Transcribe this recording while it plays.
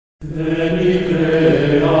Welcome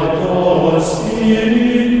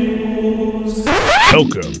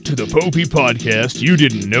to the Popey Podcast you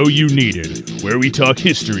didn't know you needed, where we talk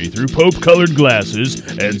history through Pope-colored glasses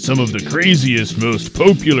and some of the craziest, most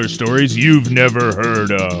popular stories you've never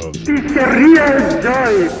heard of. It's a real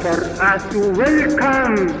joy for us to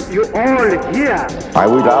welcome you all here. I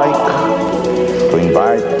would like to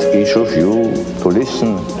invite each of you to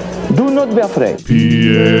listen. Do not be afraid.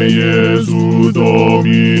 Pie Jesu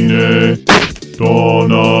Domine,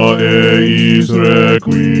 dona eis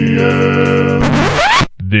requiem.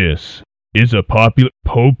 This is a popular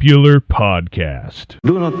podcast.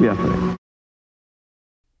 Do not be afraid.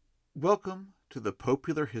 Welcome to the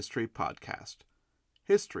Popular History Podcast,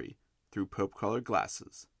 history through Pope-colored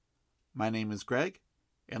glasses. My name is Greg,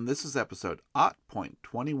 and this is episode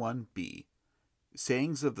 0.21b,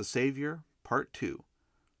 Sayings of the Savior, Part 2,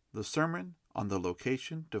 the sermon on the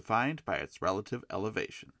location defined by its relative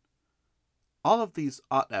elevation. All of these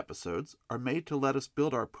episodes are made to let us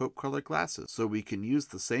build our Pope-colored glasses so we can use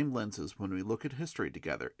the same lenses when we look at history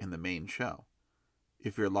together in the main show.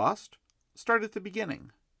 If you're lost, start at the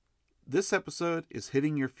beginning. This episode is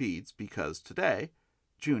hitting your feeds because today,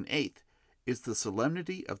 June 8th, is the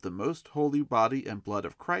solemnity of the Most Holy Body and Blood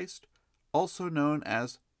of Christ, also known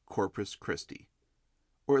as Corpus Christi.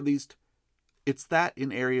 Or at least, it's that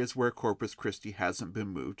in areas where Corpus Christi hasn't been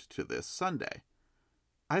moved to this Sunday.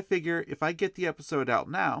 I figure if I get the episode out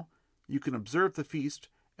now, you can observe the feast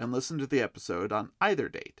and listen to the episode on either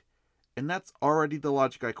date. And that's already the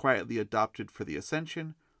logic I quietly adopted for the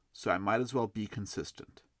Ascension, so I might as well be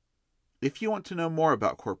consistent. If you want to know more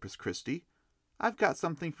about Corpus Christi, I've got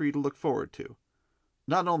something for you to look forward to.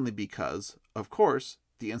 Not only because, of course,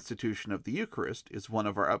 the institution of the Eucharist is one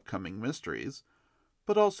of our upcoming mysteries,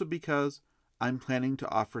 but also because I'm planning to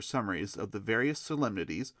offer summaries of the various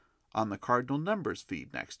solemnities on the Cardinal Numbers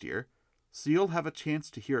feed next year, so you'll have a chance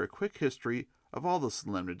to hear a quick history of all the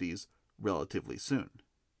solemnities relatively soon.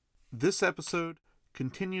 This episode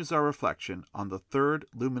continues our reflection on the third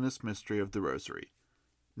luminous mystery of the Rosary,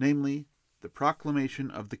 namely, the proclamation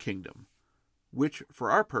of the kingdom, which, for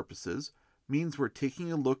our purposes, means we're taking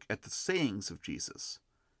a look at the sayings of Jesus.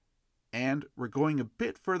 And we're going a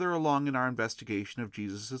bit further along in our investigation of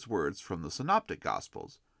Jesus' words from the Synoptic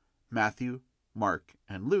Gospels, Matthew, Mark,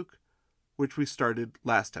 and Luke, which we started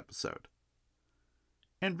last episode.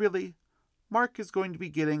 And really, Mark is going to be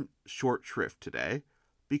getting short shrift today,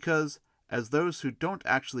 because as those who don't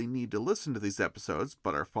actually need to listen to these episodes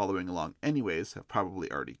but are following along anyways have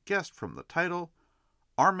probably already guessed from the title,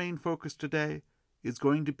 our main focus today is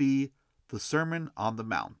going to be the Sermon on the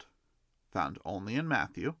Mount, found only in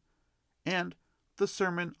Matthew, and the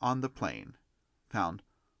Sermon on the Plain, found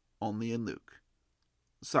only in Luke.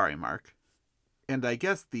 Sorry, Mark. And I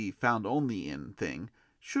guess the found only in thing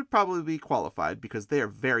should probably be qualified because they are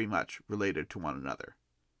very much related to one another.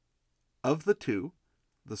 Of the two,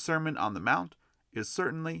 the Sermon on the Mount is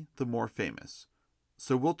certainly the more famous,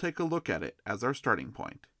 so we'll take a look at it as our starting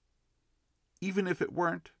point. Even if it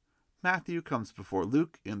weren't, Matthew comes before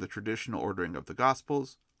Luke in the traditional ordering of the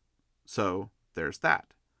Gospels, so there's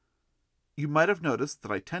that. You might have noticed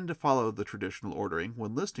that I tend to follow the traditional ordering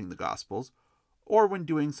when listing the Gospels or when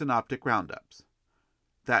doing synoptic roundups.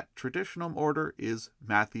 That traditional order is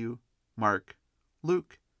Matthew, Mark,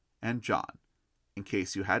 Luke, and John, in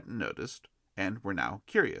case you hadn't noticed and were now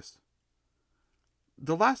curious.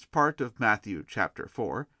 The last part of Matthew chapter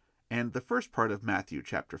 4 and the first part of Matthew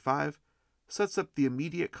chapter 5 sets up the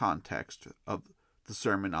immediate context of the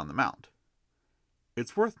Sermon on the Mount.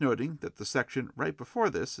 It's worth noting that the section right before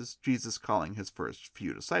this is Jesus calling his first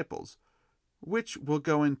few disciples, which we'll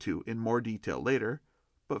go into in more detail later,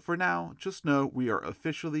 but for now, just know we are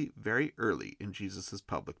officially very early in Jesus'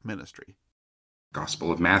 public ministry.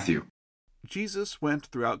 Gospel of Matthew. Jesus went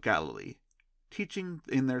throughout Galilee, teaching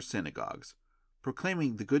in their synagogues,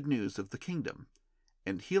 proclaiming the good news of the kingdom,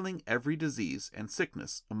 and healing every disease and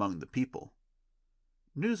sickness among the people.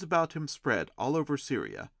 News about him spread all over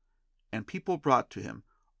Syria, and people brought to him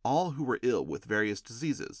all who were ill with various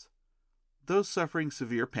diseases, those suffering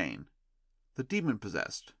severe pain, the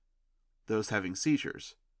demon-possessed, those having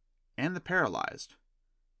seizures, and the paralyzed,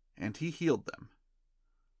 and he healed them.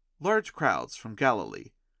 Large crowds from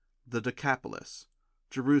Galilee, the Decapolis,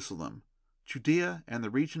 Jerusalem, Judea, and the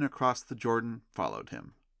region across the Jordan followed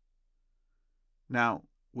him. Now,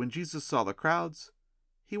 when Jesus saw the crowds,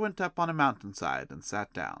 he went up on a mountainside and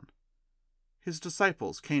sat down. His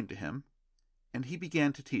disciples came to him, and he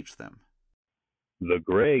began to teach them. The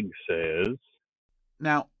Greg says...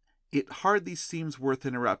 Now, it hardly seems worth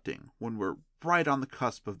interrupting when we're right on the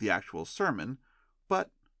cusp of the actual sermon,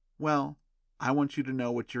 but, well, I want you to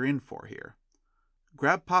know what you're in for here.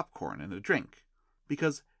 Grab popcorn and a drink,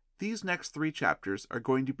 because these next 3 chapters are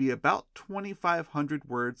going to be about 2,500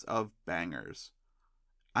 words of bangers.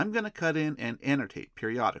 I'm going to cut in and annotate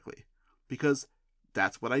periodically, because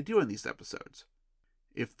that's what I do in these episodes.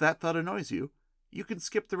 If that thought annoys you, you can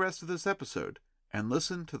skip the rest of this episode and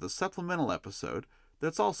listen to the supplemental episode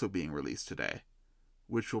that's also being released today,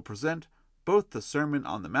 which will present both the Sermon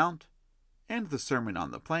on the Mount and the Sermon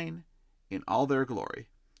on the Plain in all their glory,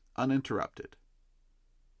 uninterrupted.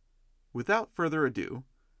 Without further ado,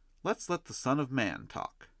 let's let the Son of Man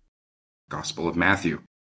talk. Gospel of Matthew.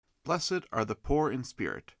 Blessed are the poor in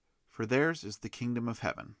spirit, for theirs is the kingdom of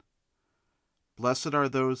heaven. Blessed are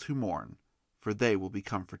those who mourn, for they will be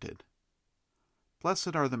comforted.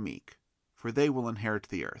 Blessed are the meek, for they will inherit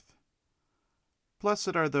the earth.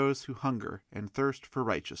 Blessed are those who hunger and thirst for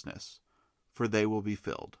righteousness, for they will be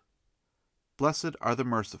filled. Blessed are the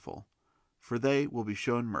merciful, for they will be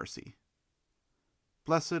shown mercy.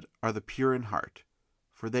 Blessed are the pure in heart,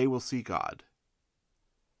 for they will see God.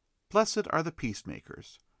 Blessed are the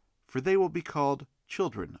peacemakers, for they will be called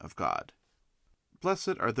children of God.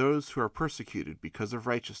 Blessed are those who are persecuted because of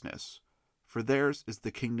righteousness, for theirs is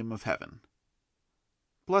the kingdom of heaven.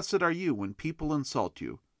 Blessed are you when people insult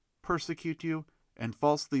you, persecute you, and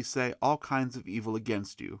falsely say all kinds of evil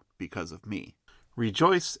against you because of me.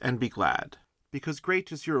 Rejoice and be glad, because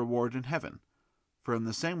great is your reward in heaven, for in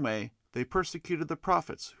the same way they persecuted the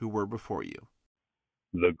prophets who were before you.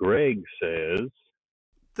 The Greg says,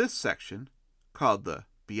 This section, called the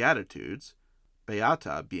Beatitudes,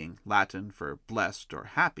 beata being Latin for blessed or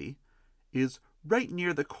happy, is right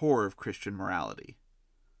near the core of Christian morality.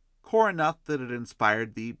 Core enough that it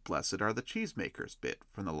inspired the Blessed are the cheesemakers bit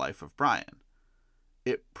from the life of Brian.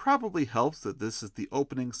 It probably helps that this is the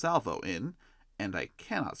opening salvo in, and I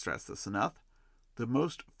cannot stress this enough, the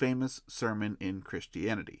most famous sermon in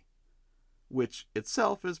Christianity, which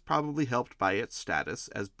itself is probably helped by its status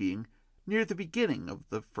as being near the beginning of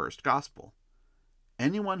the first gospel.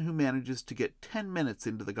 Anyone who manages to get 10 minutes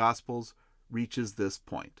into the Gospels reaches this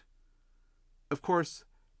point. Of course,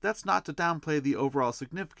 that's not to downplay the overall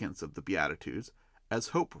significance of the Beatitudes as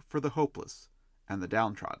hope for the hopeless and the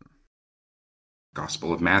downtrodden.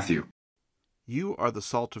 Gospel of Matthew. You are the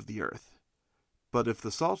salt of the earth. But if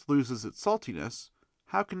the salt loses its saltiness,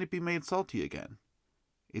 how can it be made salty again?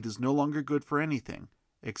 It is no longer good for anything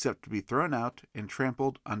except to be thrown out and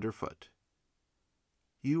trampled underfoot.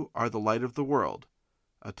 You are the light of the world.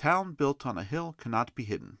 A town built on a hill cannot be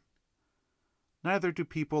hidden. Neither do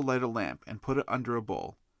people light a lamp and put it under a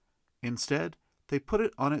bowl. Instead, they put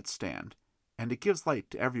it on its stand, and it gives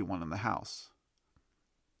light to everyone in the house.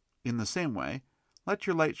 In the same way, let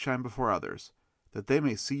your light shine before others, that they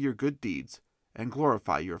may see your good deeds and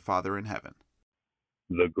glorify your Father in heaven.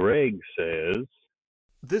 The Greg says,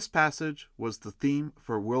 This passage was the theme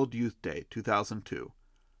for World Youth Day 2002,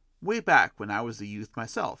 way back when I was a youth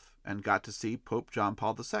myself and got to see Pope John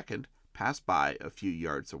Paul II pass by a few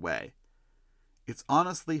yards away. It's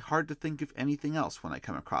honestly hard to think of anything else when I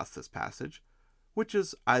come across this passage, which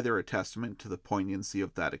is either a testament to the poignancy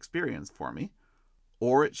of that experience for me,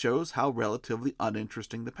 or it shows how relatively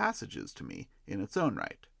uninteresting the passage is to me in its own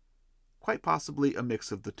right. Quite possibly a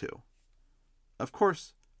mix of the two. Of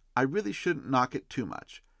course, I really shouldn't knock it too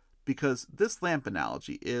much, because this lamp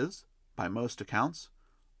analogy is, by most accounts,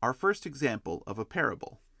 our first example of a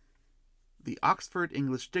parable. The Oxford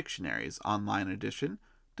English Dictionary's online edition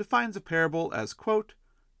defines a parable as, quote,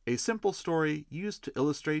 a simple story used to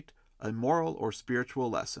illustrate a moral or spiritual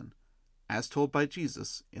lesson, as told by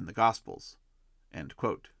Jesus in the Gospels, end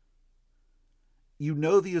quote. You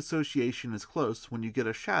know the association is close when you get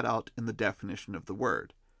a shout-out in the definition of the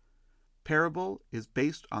word. Parable is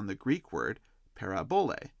based on the Greek word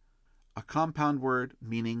parabole, a compound word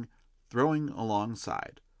meaning throwing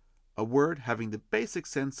alongside, a word having the basic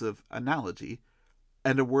sense of analogy,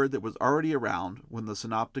 and a word that was already around when the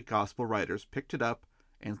Synoptic Gospel writers picked it up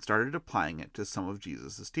and started applying it to some of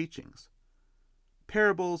Jesus' teachings.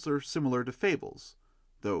 Parables are similar to fables,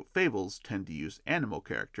 though fables tend to use animal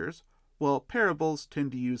characters, while parables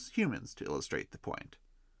tend to use humans to illustrate the point.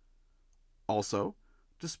 Also,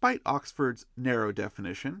 despite Oxford's narrow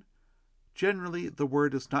definition, generally the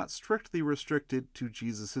word is not strictly restricted to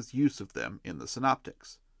Jesus' use of them in the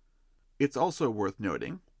Synoptics. It's also worth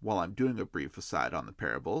noting, while I'm doing a brief aside on the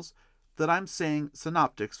parables, that I'm saying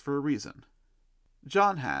synoptics for a reason.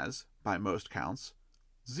 John has, by most counts,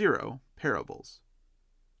 0 parables.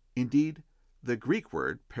 Indeed, the Greek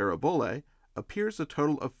word parabole appears a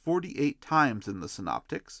total of 48 times in the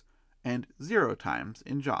synoptics and 0 times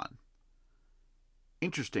in John.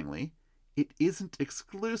 Interestingly, It isn't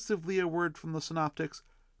exclusively a word from the Synoptics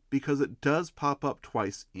because it does pop up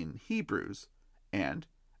twice in Hebrews, and,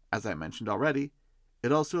 as I mentioned already,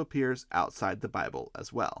 it also appears outside the Bible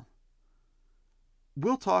as well.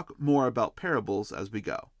 We'll talk more about parables as we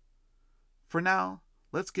go. For now,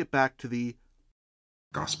 let's get back to the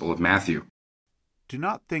Gospel of Matthew. Do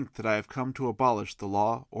not think that I have come to abolish the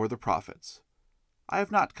law or the prophets. I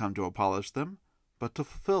have not come to abolish them, but to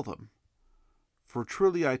fulfill them. For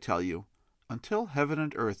truly I tell you, until heaven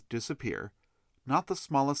and earth disappear, not the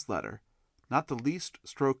smallest letter, not the least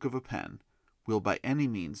stroke of a pen, will by any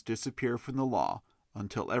means disappear from the law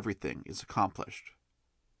until everything is accomplished.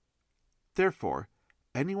 Therefore,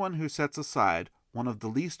 anyone who sets aside one of the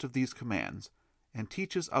least of these commands and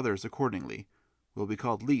teaches others accordingly will be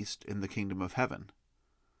called least in the kingdom of heaven.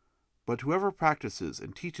 But whoever practices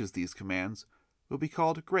and teaches these commands will be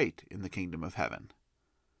called great in the kingdom of heaven.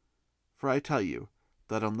 For I tell you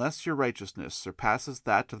that unless your righteousness surpasses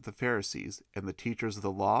that of the Pharisees and the teachers of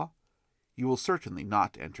the law, you will certainly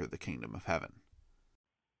not enter the kingdom of heaven.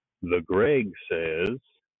 The Greg says,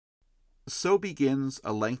 So begins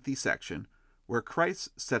a lengthy section where Christ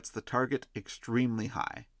sets the target extremely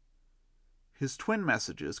high. His twin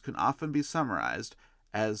messages can often be summarized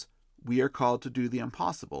as we are called to do the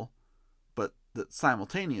impossible, but that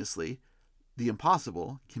simultaneously, the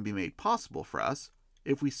impossible can be made possible for us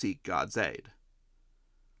if we seek God's aid.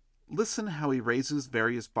 Listen how he raises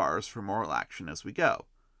various bars for moral action as we go,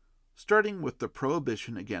 starting with the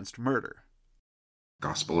prohibition against murder.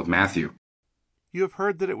 Gospel of Matthew. You have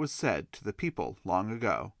heard that it was said to the people long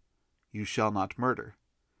ago, You shall not murder,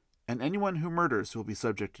 and anyone who murders will be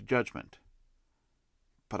subject to judgment.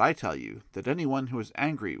 But I tell you that anyone who is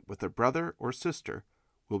angry with a brother or sister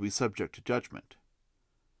will be subject to judgment.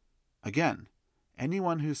 Again,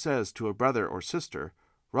 anyone who says to a brother or sister,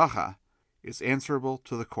 Racha, is answerable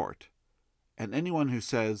to the court, and anyone who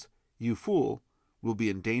says, You fool, will be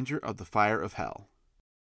in danger of the fire of hell.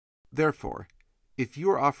 Therefore, if you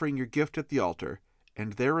are offering your gift at the altar,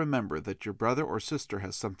 and there remember that your brother or sister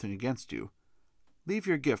has something against you, leave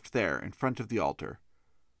your gift there in front of the altar.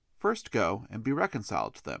 First go and be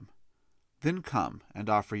reconciled to them. Then come and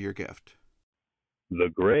offer your gift. The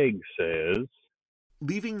Greg says,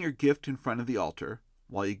 Leaving your gift in front of the altar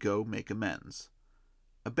while you go make amends.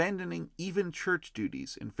 Abandoning even church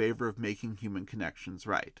duties in favor of making human connections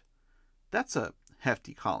right. That's a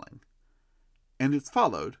hefty calling. And it's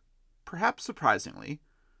followed, perhaps surprisingly,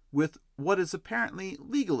 with what is apparently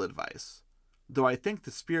legal advice, though I think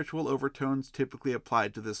the spiritual overtones typically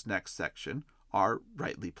applied to this next section are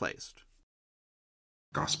rightly placed.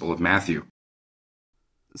 Gospel of Matthew.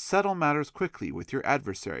 Settle matters quickly with your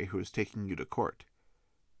adversary who is taking you to court.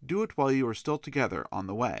 Do it while you are still together on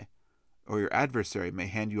the way, or your adversary may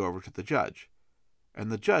hand you over to the judge,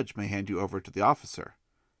 and the judge may hand you over to the officer,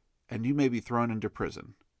 and you may be thrown into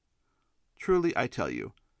prison. Truly, I tell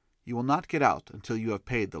you, you will not get out until you have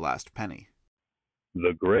paid the last penny.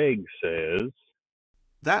 The Greg says,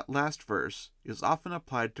 That last verse is often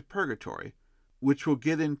applied to purgatory, which we'll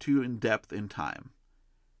get into in depth in time.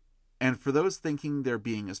 And for those thinking they're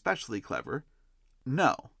being especially clever,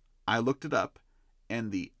 no, I looked it up,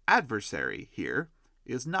 and the adversary here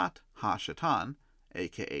is not Ha-Shatan,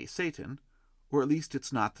 aka Satan, or at least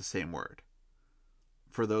it's not the same word.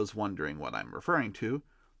 For those wondering what I'm referring to,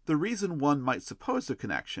 the reason one might suppose a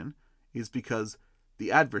connection is because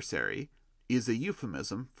the adversary is a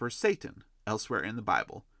euphemism for Satan elsewhere in the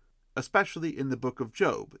Bible, especially in the book of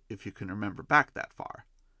Job, if you can remember back that far.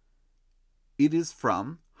 It is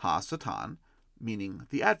from Ha-Satan, meaning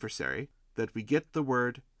the adversary, that we get the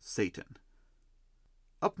word Satan.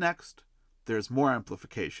 Up next, there's more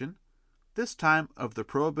amplification, this time of the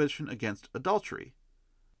prohibition against adultery.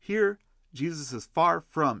 Here, Jesus is far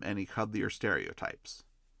from any cuddlier stereotypes.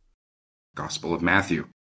 Gospel of Matthew.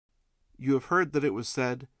 You have heard that it was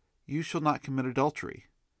said, You shall not commit adultery.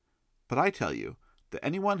 But I tell you that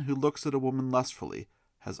anyone who looks at a woman lustfully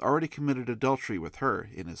has already committed adultery with her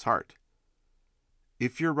in his heart.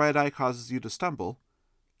 If your right eye causes you to stumble,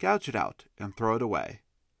 gouge it out and throw it away.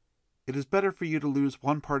 It is better for you to lose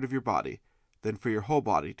one part of your body than for your whole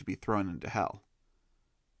body to be thrown into hell.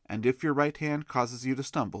 And if your right hand causes you to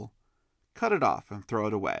stumble, cut it off and throw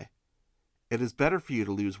it away. It is better for you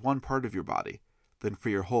to lose one part of your body than for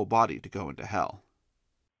your whole body to go into hell.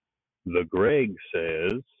 The Greg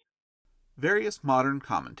says, Various modern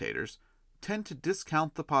commentators tend to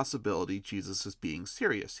discount the possibility Jesus is being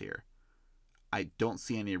serious here. I don't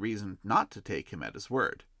see any reason not to take him at his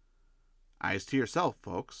word. Eyes to yourself,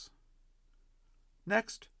 folks.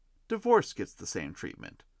 Next, divorce gets the same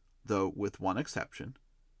treatment, though with one exception,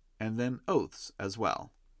 and then oaths as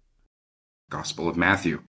well. Gospel of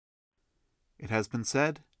Matthew. It has been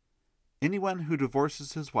said, anyone who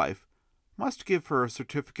divorces his wife must give her a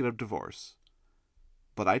certificate of divorce.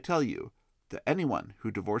 But I tell you that anyone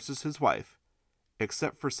who divorces his wife,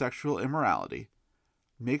 except for sexual immorality,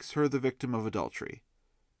 makes her the victim of adultery,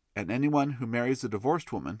 and anyone who marries a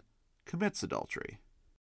divorced woman commits adultery.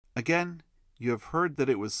 Again, you have heard that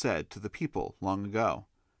it was said to the people long ago,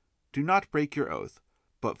 "Do not break your oath,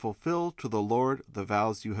 but fulfill to the Lord the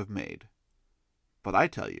vows you have made." But I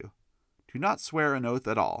tell you, do not swear an oath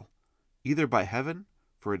at all, either by heaven,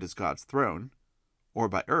 for it is God's throne, or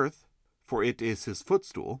by earth, for it is his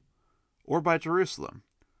footstool, or by Jerusalem,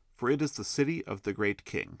 for it is the city of the great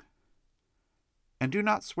King. And do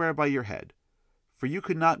not swear by your head, for you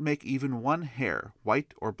could not make even one hair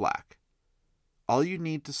white or black. All you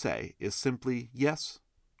need to say is simply yes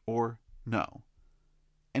or no.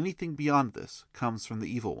 Anything beyond this comes from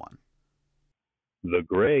the evil one. The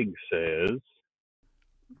Greg says,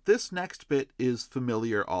 This next bit is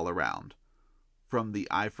familiar all around, from the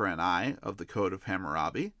eye for an eye of the Code of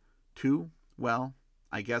Hammurabi to, well,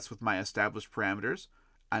 I guess with my established parameters,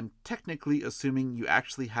 I'm technically assuming you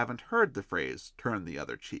actually haven't heard the phrase, turn the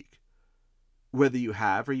other cheek. Whether you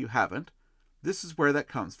have or you haven't, this is where that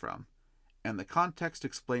comes from, and the context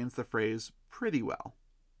explains the phrase pretty well.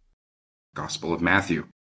 Gospel of Matthew.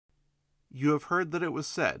 You have heard that it was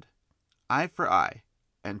said, eye for eye,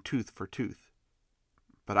 and tooth for tooth.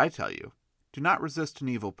 But I tell you, do not resist an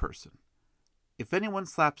evil person. If anyone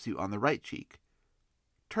slaps you on the right cheek,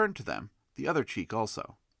 turn to them the other cheek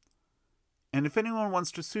also. And if anyone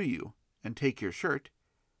wants to sue you and take your shirt,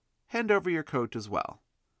 hand over your coat as well.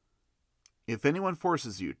 If anyone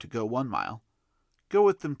forces you to go 1 mile, go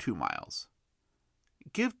with them 2 miles.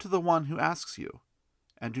 Give to the one who asks you,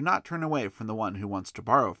 and do not turn away from the one who wants to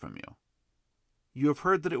borrow from you. You have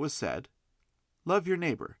heard that it was said, love your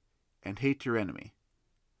neighbor and hate your enemy.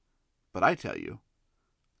 But I tell you,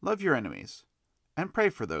 love your enemies, and pray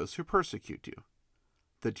for those who persecute you,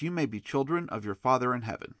 that you may be children of your Father in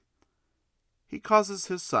heaven. He causes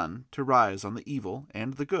his sun to rise on the evil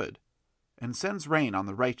and the good, and sends rain on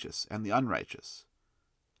the righteous and the unrighteous.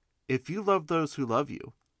 If you love those who love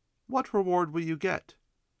you, what reward will you get?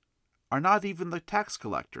 Are not even the tax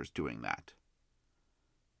collectors doing that?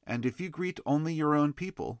 And if you greet only your own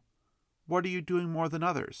people, what are you doing more than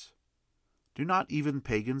others? Do not even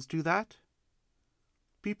pagans do that?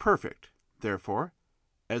 Be perfect, therefore,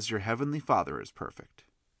 as your heavenly Father is perfect.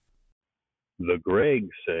 The Greg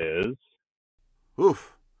says,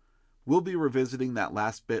 Oof! We'll be revisiting that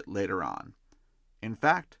last bit later on. In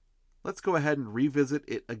fact, let's go ahead and revisit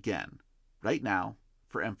it again, right now,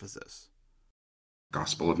 for emphasis.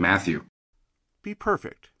 Gospel of Matthew. Be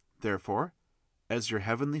perfect, therefore, as your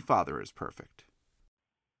heavenly Father is perfect.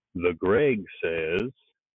 The Greg says,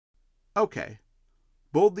 Okay,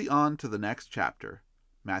 boldly on to the next chapter,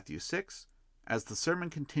 Matthew 6, as the sermon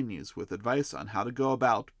continues with advice on how to go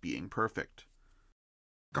about being perfect.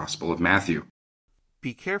 Gospel of Matthew.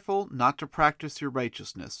 Be careful not to practice your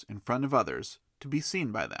righteousness in front of others to be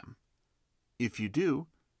seen by them. If you do,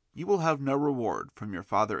 you will have no reward from your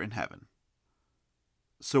Father in heaven.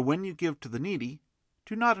 So when you give to the needy,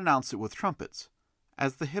 do not announce it with trumpets,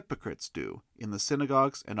 as the hypocrites do in the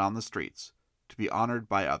synagogues and on the streets, to be honored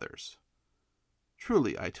by others.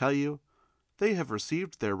 Truly, I tell you, they have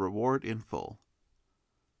received their reward in full.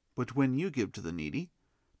 But when you give to the needy,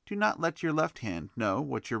 do not let your left hand know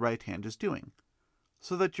what your right hand is doing,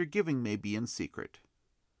 so that your giving may be in secret.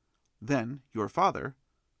 Then your Father,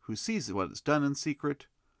 who sees what is done in secret,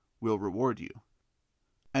 will reward you.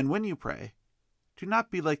 And when you pray, do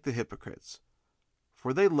not be like the hypocrites,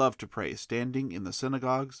 for they love to pray standing in the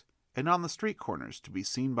synagogues and on the street corners to be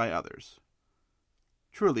seen by others.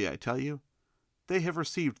 Truly, I tell you, they have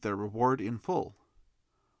received their reward in full.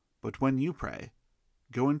 But when you pray,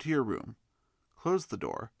 go into your room, close the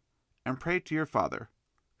door, and pray to your Father,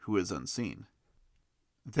 who is unseen.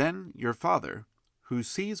 Then your Father, who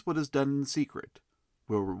sees what is done in secret,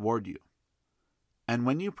 will reward you. And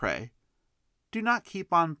when you pray, do not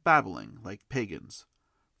keep on babbling like pagans,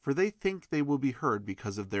 for they think they will be heard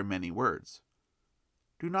because of their many words.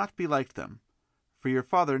 Do not be like them, for your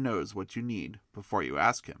Father knows what you need before you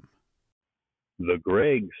ask him. The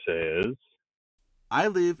Greg says, I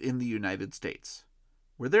live in the United States,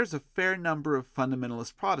 where there's a fair number of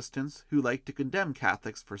fundamentalist Protestants who like to condemn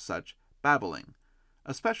Catholics for such babbling,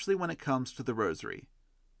 especially when it comes to the Rosary.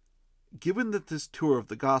 Given that this tour of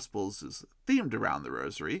the Gospels is themed around the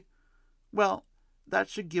Rosary, well, that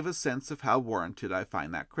should give a sense of how warranted I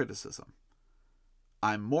find that criticism.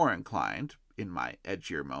 I'm more inclined, in my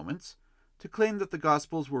edgier moments, to claim that the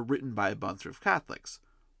Gospels were written by a bunch of Catholics,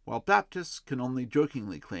 while Baptists can only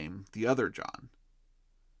jokingly claim the other John.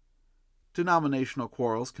 Denominational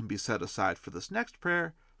quarrels can be set aside for this next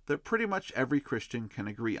prayer that pretty much every Christian can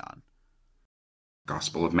agree on.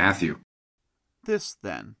 Gospel of Matthew. This,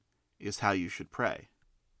 then, is how you should pray.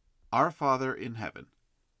 Our Father in heaven,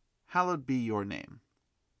 hallowed be your name.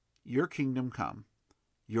 Your kingdom come,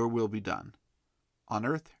 your will be done, on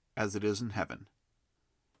earth as it is in heaven.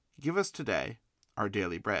 Give us today our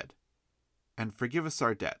daily bread, and forgive us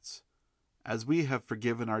our debts, as we have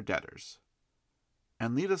forgiven our debtors.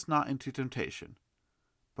 And lead us not into temptation,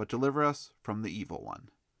 but deliver us from the evil one.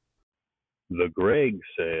 The Greg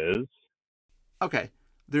says... Okay,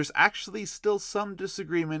 there's actually still some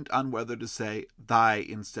disagreement on whether to say thy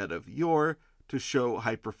instead of your to show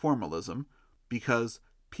hyperformalism, because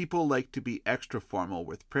people like to be extra formal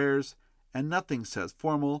with prayers, and nothing says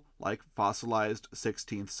formal like fossilized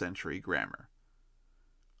 16th century grammar.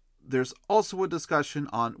 There's also a discussion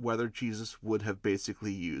on whether Jesus would have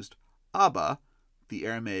basically used Abba, the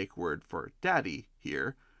Aramaic word for daddy,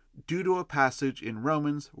 here, due to a passage in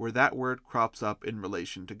Romans where that word crops up in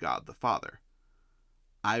relation to God the Father.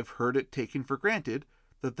 I've heard it taken for granted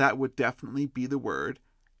that that would definitely be the word,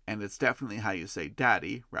 and it's definitely how you say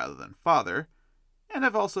daddy rather than father, and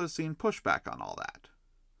I've also seen pushback on all that.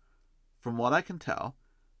 From what I can tell,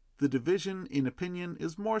 the division in opinion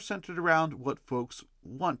is more centered around what folks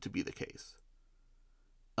want to be the case.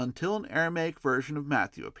 Until an Aramaic version of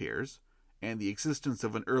Matthew appears, and the existence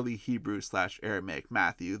of an early Hebrew/Aramaic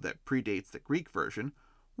Matthew that predates the Greek version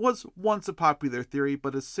was once a popular theory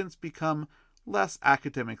but has since become less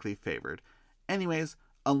academically favored. Anyways,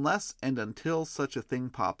 unless and until such a thing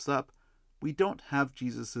pops up, we don't have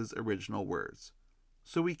Jesus' original words,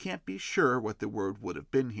 so we can't be sure what the word would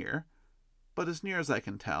have been here, but as near as I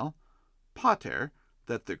can tell, pater,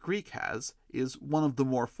 that the Greek has, is one of the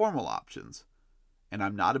more formal options, and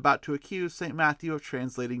I'm not about to accuse St. Matthew of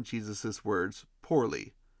translating Jesus' words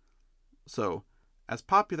poorly. So, as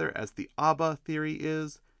popular as the Abba theory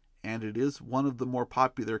is, and it is one of the more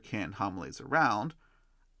popular canned homilies around,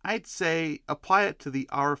 I'd say apply it to the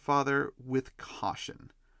Our Father with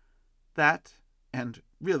caution. That, and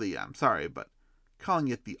really, I'm sorry, but calling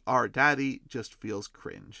it the Our Daddy just feels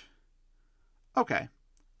cringe. Okay,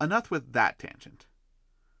 enough with that tangent.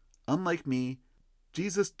 Unlike me,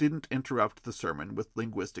 Jesus didn't interrupt the sermon with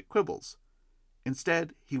linguistic quibbles.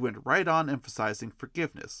 Instead, he went right on emphasizing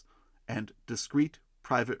forgiveness and discreet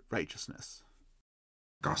private righteousness.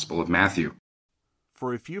 Gospel of Matthew.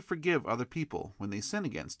 For if you forgive other people when they sin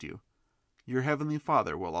against you, your heavenly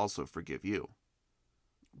Father will also forgive you.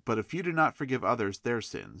 But if you do not forgive others their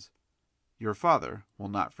sins, your Father will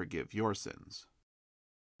not forgive your sins.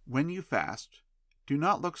 When you fast, do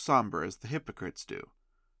not look somber as the hypocrites do,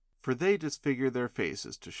 for they disfigure their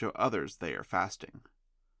faces to show others they are fasting.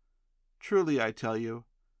 Truly I tell you,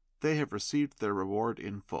 they have received their reward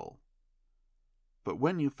in full. But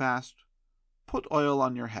when you fast, put oil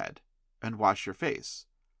on your head, and wash your face,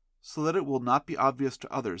 so that it will not be obvious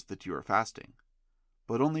to others that you are fasting,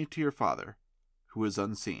 but only to your Father, who is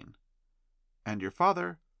unseen. And your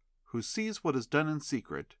Father, who sees what is done in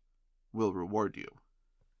secret, will reward you.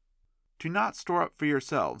 Do not store up for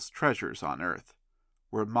yourselves treasures on earth,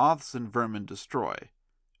 where moths and vermin destroy,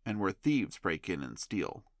 and where thieves break in and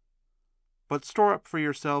steal. But store up for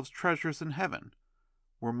yourselves treasures in heaven,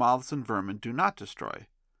 where moths and vermin do not destroy,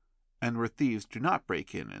 and where thieves do not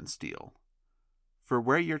break in and steal. For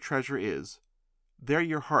where your treasure is, there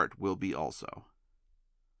your heart will be also.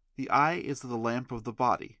 The eye is the lamp of the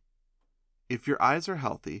body. If your eyes are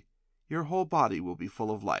healthy, your whole body will be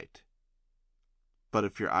full of light. But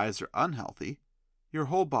if your eyes are unhealthy, your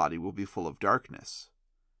whole body will be full of darkness.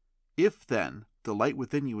 If, then, the light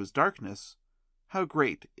within you is darkness, how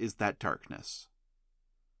great is that darkness?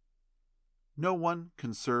 No one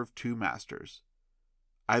can serve two masters.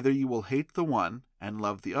 Either you will hate the one and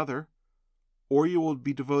love the other, or you will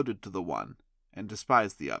be devoted to the one and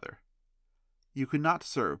despise the other. You cannot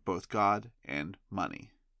serve both God and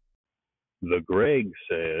money. The Greg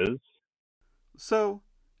says... So,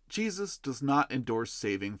 Jesus does not endorse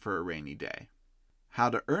saving for a rainy day. How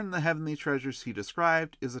to earn the heavenly treasures he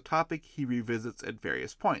described is a topic he revisits at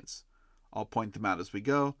various points. I'll point them out as we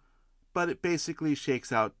go, but it basically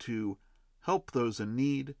shakes out to help those in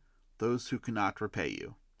need, those who cannot repay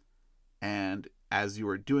you. And as you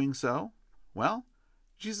are doing so, well,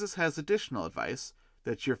 Jesus has additional advice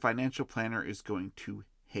that your financial planner is going to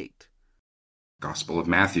hate. Gospel of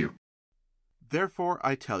Matthew. Therefore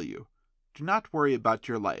I tell you, do not worry about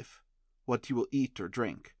your life, what you will eat or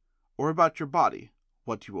drink, or about your body,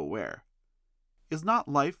 what you will wear. Is not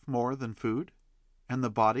life more than food, and the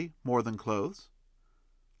body more than clothes?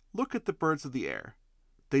 Look at the birds of the air.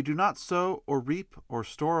 They do not sow or reap or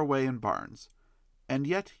store away in barns, and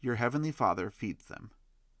yet your heavenly Father feeds them.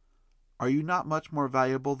 Are you not much more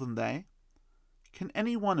valuable than they? Can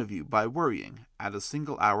any one of you, by worrying, add a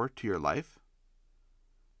single hour to your life?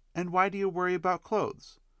 And why do you worry about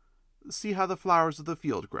clothes? See how the flowers of the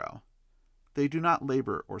field grow. They do not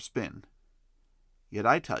labor or spin. Yet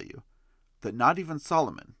I tell you that not even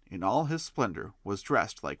Solomon, in all his splendor, was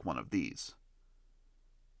dressed like one of these.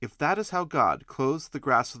 If that is how God clothes the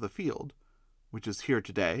grass of the field, which is here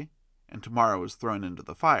today, and tomorrow is thrown into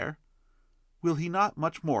the fire, will he not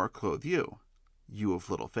much more clothe you, you of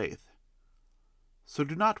little faith? So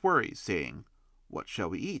do not worry, saying, What shall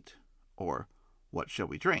we eat? Or, What shall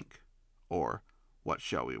we drink? Or, What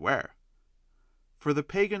shall we wear? For the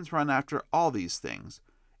pagans run after all these things,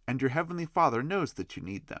 and your heavenly Father knows that you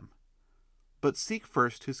need them. But seek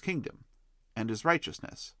first his kingdom, and his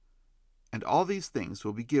righteousness, and all these things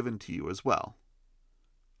will be given to you as well.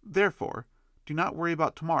 Therefore, do not worry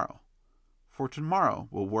about tomorrow, for tomorrow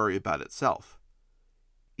will worry about itself.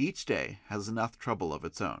 Each day has enough trouble of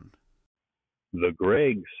its own. The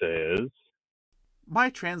Greg says, My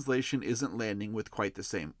translation isn't landing with quite the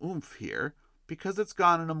same oomph here, because it's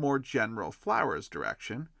gone in a more general flowers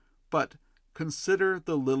direction, but consider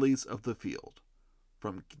the lilies of the field,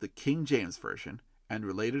 from the King James Version and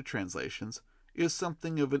related translations, is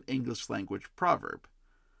something of an English language proverb.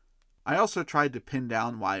 I also tried to pin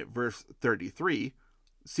down why verse 33,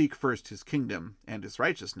 seek first his kingdom and his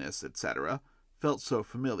righteousness, etc., felt so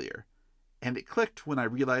familiar, and it clicked when I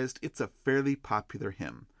realized it's a fairly popular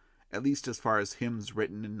hymn, at least as far as hymns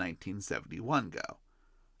written in 1971 go.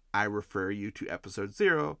 I refer you to episode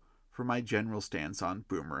 0 for my general stance on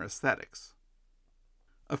boomer aesthetics.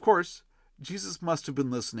 Of course, Jesus must have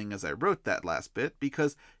been listening as I wrote that last bit,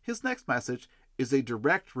 because his next message is a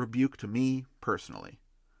direct rebuke to me personally.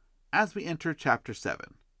 As we enter chapter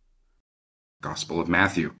 7. Gospel of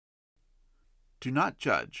Matthew. Do not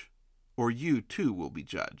judge, or you too will be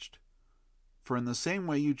judged. For in the same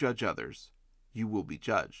way you judge others, you will be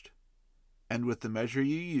judged. And with the measure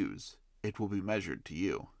you use, it will be measured to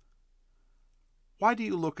you. Why do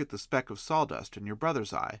you look at the speck of sawdust in your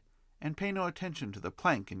brother's eye, and pay no attention to the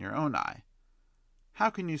plank in your own eye?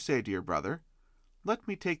 How can you say to your brother, Let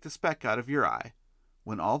me take the speck out of your eye,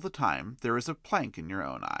 when all the time there is a plank in your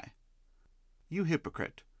own eye? You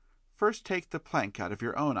hypocrite, first take the plank out of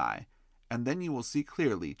your own eye, and then you will see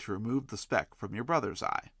clearly to remove the speck from your brother's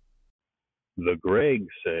eye. The Greg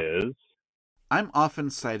says, I'm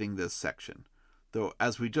often citing this section, though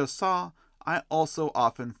as we just saw, I also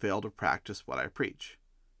often fail to practice what I preach.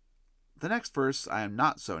 The next verse I am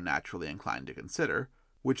not so naturally inclined to consider,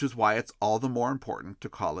 which is why it's all the more important to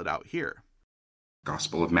call it out here.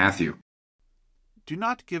 Gospel of Matthew. Do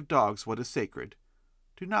not give dogs what is sacred.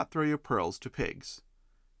 Do not throw your pearls to pigs.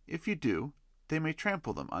 If you do, they may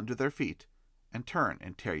trample them under their feet and turn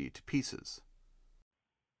and tear you to pieces.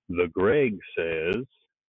 The Greg says,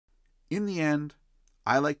 In the end,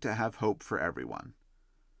 I like to have hope for everyone.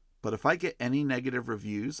 But if I get any negative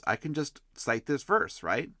reviews, I can just cite this verse,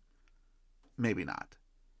 right? Maybe not.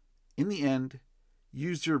 In the end,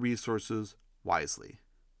 use your resources wisely,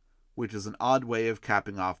 which is an odd way of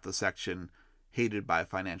capping off the section hated by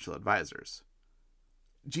financial advisors.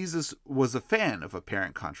 Jesus was a fan of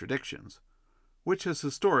apparent contradictions, which has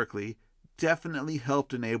historically definitely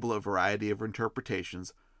helped enable a variety of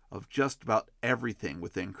interpretations of just about everything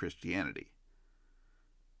within Christianity.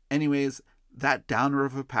 Anyways, that downer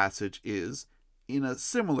of a passage is, in a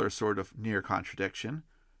similar sort of near contradiction,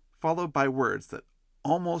 followed by words that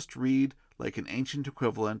almost read like an ancient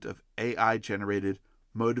equivalent of AI-generated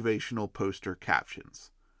motivational poster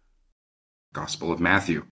captions. Gospel of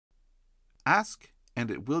Matthew. Ask,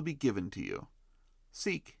 and it will be given to you.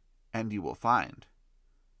 Seek, and you will find.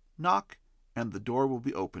 Knock, and the door will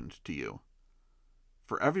be opened to you.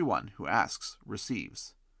 For everyone who asks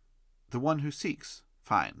receives. The one who seeks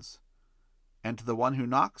finds. And to the one who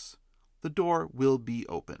knocks, the door will be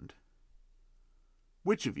opened.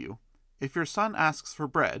 Which of you, if your son asks for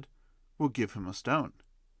bread, will give him a stone?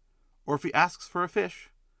 Or if he asks for a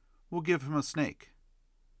fish, will give him a snake?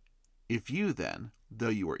 If you then, though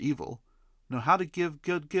you are evil, know how to give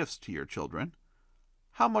good gifts to your children,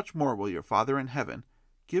 how much more will your Father in heaven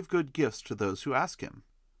give good gifts to those who ask him?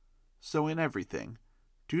 So in everything,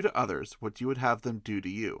 do to others what you would have them do to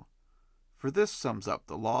you. For this sums up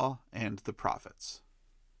the law and the prophets.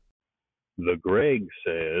 The Greg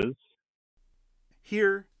says,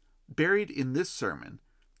 Here, buried in this sermon,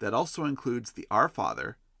 that also includes the Our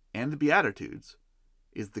Father and the Beatitudes,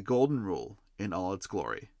 is the Golden Rule in all its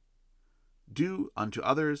glory. Do unto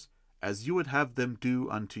others as you would have them do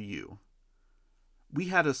unto you. We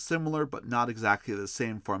had a similar but not exactly the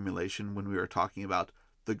same formulation when we were talking about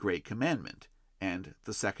the Great Commandment and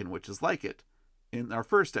the second which is like it in our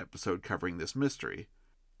first episode covering this mystery,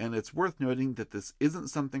 and it's worth noting that this isn't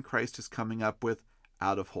something Christ is coming up with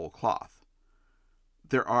out of whole cloth.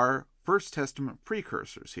 There are First Testament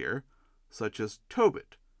precursors here, such as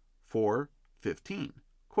Tobit 4:15,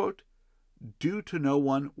 quote, "Do to no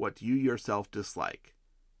one what you yourself dislike,"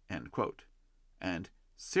 end quote, and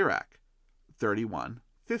Sirach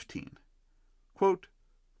 31:15, quote,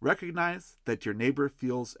 "Recognize that your neighbor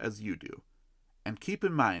feels as you do, and keep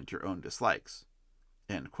in mind your own dislikes,"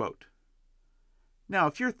 end quote. Now,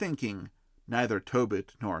 if you're thinking neither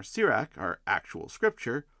Tobit nor Sirach are actual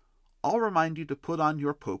scripture, I'll remind you to put on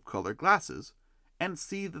your Pope-colored glasses and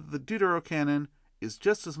see that the Deuterocanon is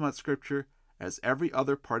just as much scripture as every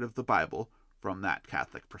other part of the Bible from that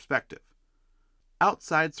Catholic perspective.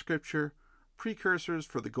 Outside scripture, precursors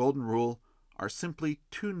for the Golden Rule are simply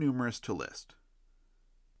too numerous to list.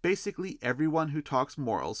 Basically, everyone who talks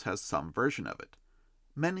morals has some version of it,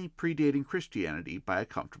 many predating Christianity by a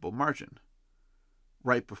comfortable margin.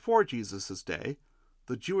 Right before Jesus' day,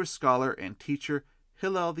 the Jewish scholar and teacher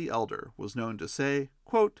Hillel the Elder was known to say,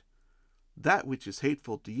 quote, "That which is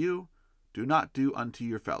hateful to you, do not do unto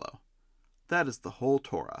your fellow. That is the whole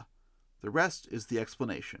Torah. The rest is the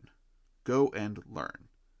explanation. Go and learn."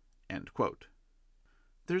 End quote.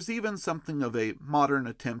 There's even something of a modern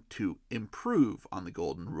attempt to improve on the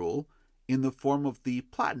Golden Rule in the form of the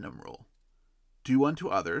Platinum Rule. Do unto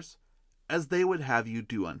others as they would have you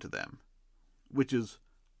do unto them, which is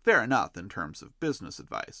fair enough in terms of business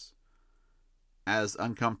advice. As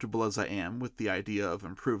uncomfortable as I am with the idea of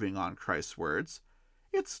improving on Christ's words,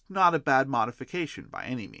 it's not a bad modification by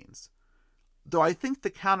any means, though I think the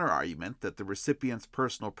counter-argument that the recipient's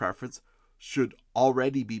personal preference should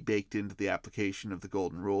already be baked into the application of the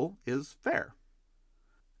Golden Rule is fair.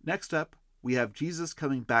 Next up, we have Jesus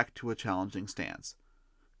coming back to a challenging stance,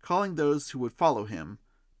 calling those who would follow him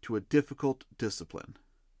to a difficult discipline.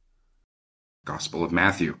 Gospel of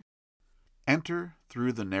Matthew. Enter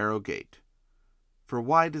through the narrow gate. For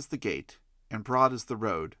wide is the gate, and broad is the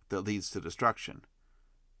road that leads to destruction,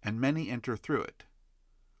 and many enter through it.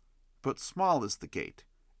 But small is the gate,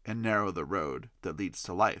 and narrow the road that leads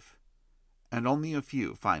to life, and only a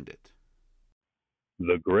few find it.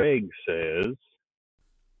 The Greg says,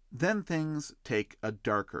 Then things take a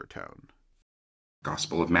darker tone.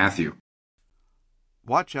 Gospel of Matthew.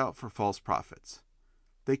 Watch out for false prophets.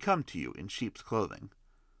 They come to you in sheep's clothing,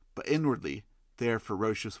 but inwardly they are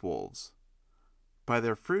ferocious wolves. By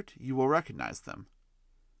their fruit you will recognize them.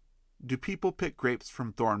 Do people pick grapes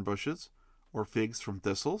from thorn bushes, or figs from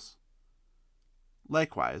thistles?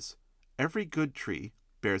 Likewise, every good tree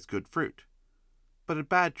bears good fruit, but a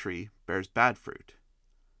bad tree bears bad fruit.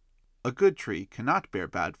 A good tree cannot bear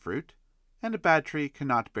bad fruit, and a bad tree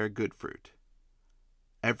cannot bear good fruit.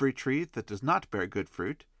 Every tree that does not bear good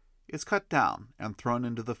fruit is cut down and thrown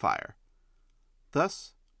into the fire.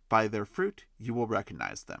 Thus, by their fruit you will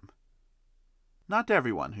recognize them. Not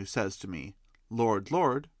everyone who says to me, Lord,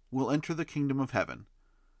 Lord, will enter the kingdom of heaven,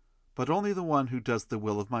 but only the one who does the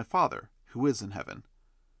will of my Father, who is in heaven.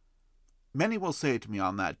 Many will say to me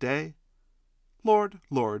on that day, Lord,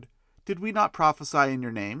 Lord, did we not prophesy in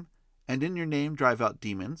your name, and in your name drive out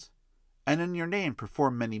demons, and in your name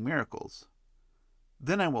perform many miracles?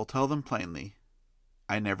 Then I will tell them plainly,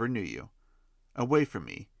 I never knew you. Away from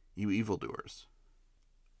me, you evildoers.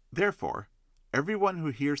 Therefore, everyone who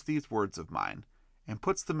hears these words of mine and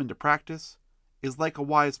puts them into practice is like a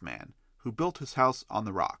wise man who built his house on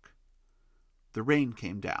the rock. The rain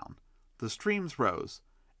came down, the streams rose,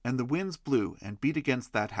 and the winds blew and beat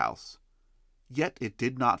against that house. Yet it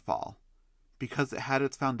did not fall, because it had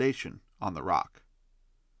its foundation on the rock.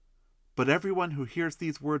 But everyone who hears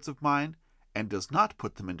these words of mine and does not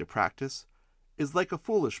put them into practice is like a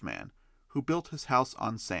foolish man who built his house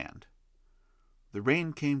on sand. The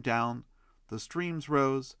rain came down, the streams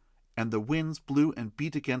rose, and the winds blew and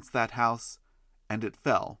beat against that house, and it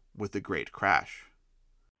fell with a great crash.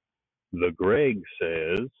 The Greg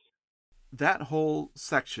says, That whole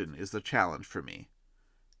section is a challenge for me,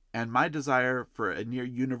 and my desire for a near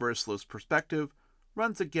universalist perspective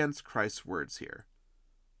runs against Christ's words here.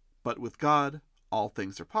 But with God, all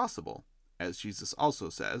things are possible, as Jesus also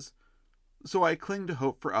says, so I cling to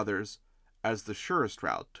hope for others as the surest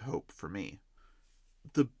route to hope for me.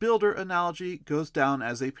 The builder analogy goes down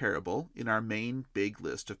as a parable in our main big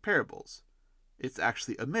list of parables. It's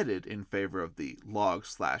actually omitted in favor of the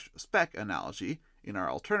log/spec analogy in our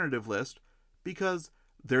alternative list because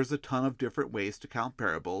there's a ton of different ways to count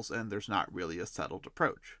parables and there's not really a settled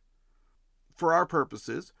approach. For our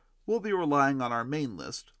purposes, we'll be relying on our main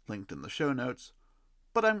list, linked in the show notes,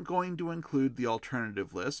 but I'm going to include the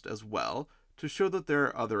alternative list as well to show that there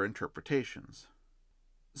are other interpretations.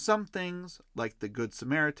 Some things, like the Good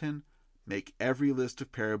Samaritan, make every list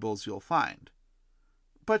of parables you'll find,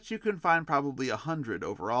 but you can find probably 100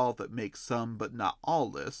 overall that make some but not all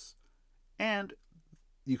lists, and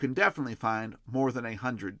you can definitely find more than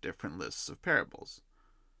 100 different lists of parables.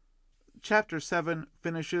 Chapter 7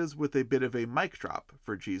 finishes with a bit of a mic drop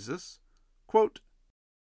for Jesus. Quote,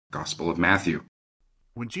 Gospel of Matthew.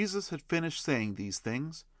 When Jesus had finished saying these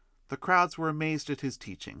things, the crowds were amazed at his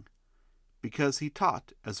teaching, because he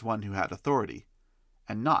taught as one who had authority,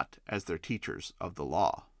 and not as their teachers of the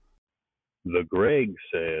law. The Greg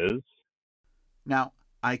says... Now,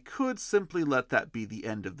 I could simply let that be the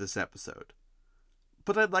end of this episode,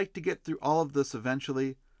 but I'd like to get through all of this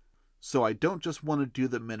eventually, so I don't just want to do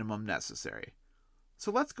the minimum necessary.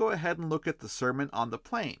 So let's go ahead and look at the Sermon on the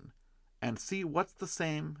Plain, and see what's the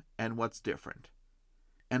same and what's different.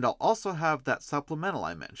 And I'll also have that supplemental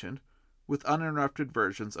I mentioned, with uninterrupted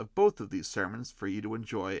versions of both of these sermons for you to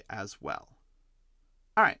enjoy as well.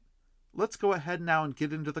 Alright, let's go ahead now and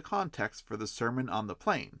get into the context for the Sermon on the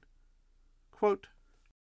Plain. Quote,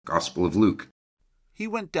 Gospel of Luke. He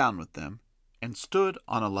went down with them, and stood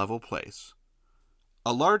on a level place.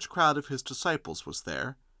 A large crowd of his disciples was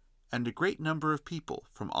there, and a great number of people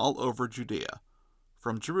from all over Judea,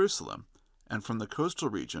 from Jerusalem, and from the coastal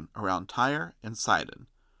region around Tyre and Sidon,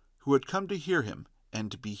 who had come to hear him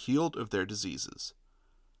and to be healed of their diseases.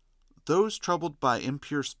 Those troubled by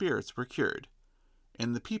impure spirits were cured,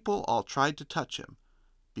 and the people all tried to touch him,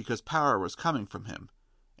 because power was coming from him,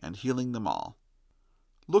 and healing them all.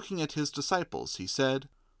 Looking at his disciples, he said,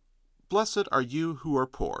 Blessed are you who are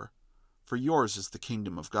poor, for yours is the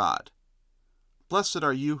kingdom of God. Blessed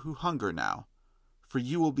are you who hunger now, for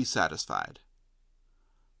you will be satisfied.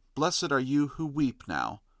 Blessed are you who weep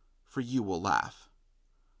now, for you will laugh.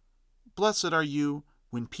 Blessed are you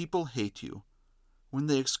when people hate you, when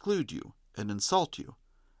they exclude you and insult you,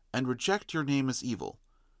 and reject your name as evil,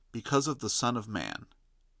 because of the Son of Man.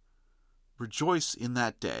 Rejoice in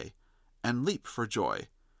that day, and leap for joy,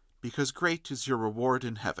 because great is your reward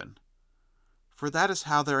in heaven. For that is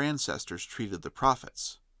how their ancestors treated the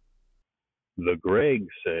prophets. The Greg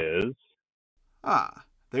says...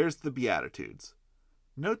 There's the Beatitudes.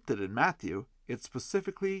 Note that in Matthew, it's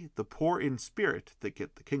specifically the poor in spirit that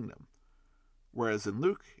get the kingdom, whereas in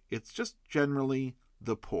Luke, it's just generally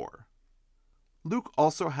the poor. Luke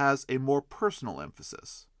also has a more personal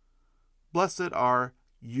emphasis. Blessed are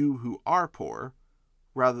you who are poor,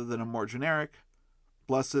 rather than a more generic,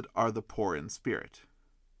 blessed are the poor in spirit.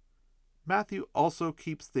 Matthew also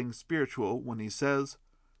keeps things spiritual when he says,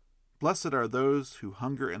 Blessed are those who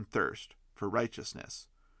hunger and thirst for righteousness,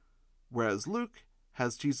 whereas Luke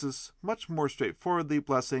has Jesus much more straightforwardly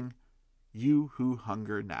blessing, you who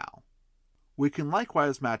hunger now. We can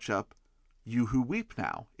likewise match up you who weep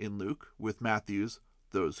now in Luke with Matthew's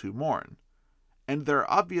those who mourn, and there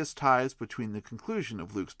are obvious ties between the conclusion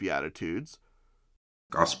of Luke's Beatitudes,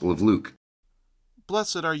 Gospel of Luke.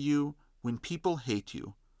 Blessed are you when people hate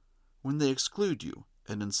you, when they exclude you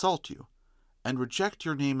and insult you, and reject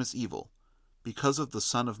your name as evil, because of the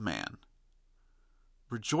Son of Man.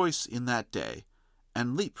 Rejoice in that day,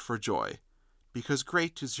 and leap for joy, because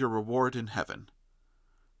great is your reward in heaven.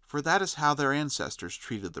 For that is how their ancestors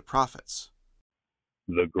treated the prophets.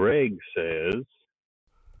 The Greg says...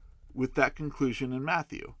 With that conclusion in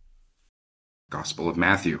Matthew. Gospel of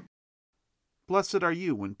Matthew. Blessed are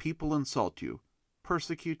you when people insult you,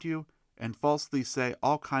 persecute you, and falsely say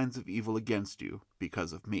all kinds of evil against you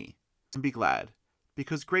because of me. And be glad,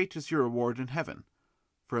 because great is your reward in heaven,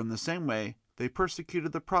 for in the same way they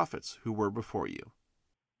persecuted the prophets who were before you.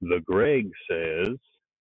 The Greg says...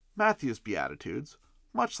 Matthew's Beatitudes,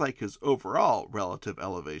 much like his overall relative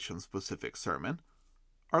elevation-specific sermon,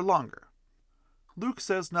 are longer. Luke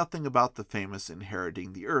says nothing about the famous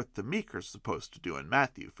inheriting the earth the meek are supposed to do in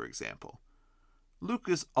Matthew, for example. Luke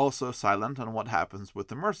is also silent on what happens with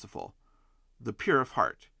the merciful, the pure of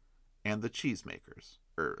heart, and the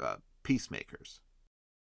peacemakers.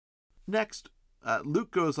 Next,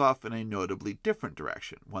 Luke goes off in a notably different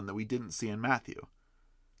direction, one that we didn't see in Matthew.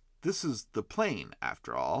 This is the plain,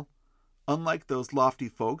 after all. Unlike those lofty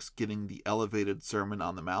folks getting the elevated Sermon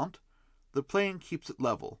on the Mount, the plain keeps it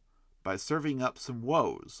level by serving up some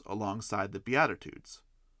woes alongside the Beatitudes.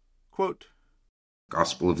 Quote,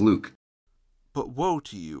 Gospel of Luke. But woe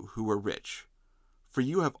to you who are rich, for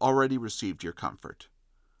you have already received your comfort.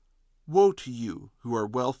 Woe to you who are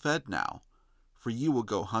well fed now, for you will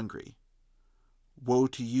go hungry. Woe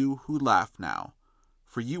to you who laugh now,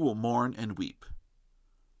 for you will mourn and weep.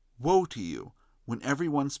 Woe to you when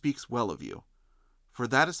everyone speaks well of you, for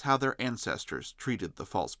that is how their ancestors treated the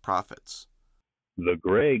false prophets. The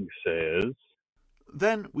Greg says,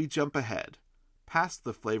 Then we jump ahead, past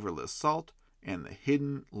the flavorless salt and the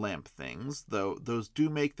hidden lamp things, though those do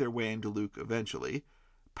make their way into Luke eventually,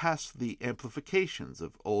 past the amplifications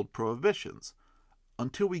of old prohibitions,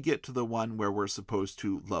 until we get to the one where we're supposed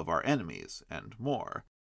to love our enemies, and more.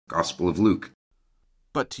 Gospel of Luke.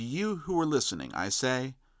 But to you who are listening, I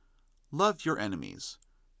say, love your enemies,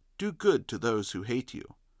 do good to those who hate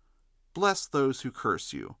you, bless those who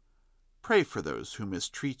curse you, pray for those who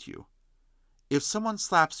mistreat you. If someone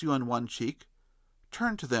slaps you on one cheek,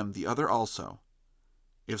 turn to them the other also.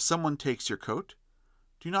 If someone takes your coat,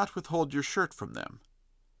 do not withhold your shirt from them.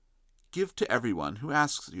 Give to everyone who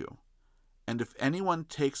asks you, and if anyone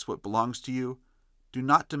takes what belongs to you, do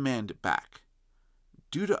not demand it back.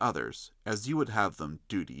 Do to others as you would have them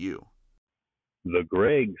do to you. The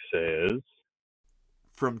Greg says,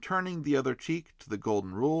 From turning the other cheek to the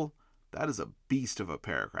golden rule, that is a beast of a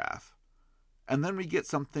paragraph. And then we get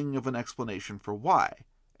something of an explanation for why,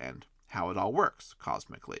 and how it all works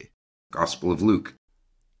cosmically. Gospel of Luke.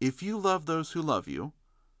 If you love those who love you,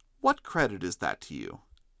 what credit is that to you?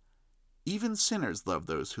 Even sinners love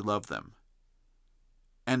those who love them.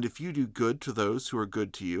 And if you do good to those who are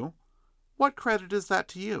good to you, what credit is that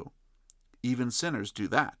to you? Even sinners do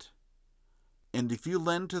that. And if you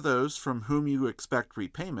lend to those from whom you expect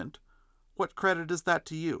repayment, what credit is that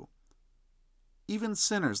to you? Even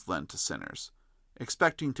sinners lend to sinners,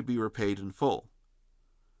 expecting to be repaid in full.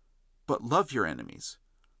 But love your enemies,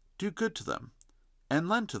 do good to them, and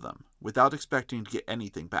lend to them without expecting to get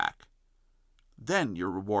anything back. Then your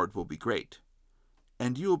reward will be great,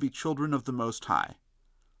 and you will be children of the Most High,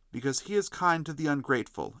 because He is kind to the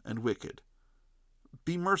ungrateful and wicked.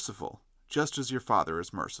 Be merciful, just as your Father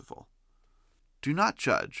is merciful. Do not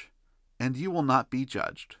judge, and you will not be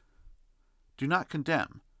judged. Do not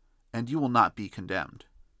condemn, and you will not be condemned.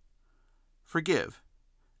 Forgive,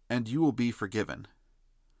 and you will be forgiven.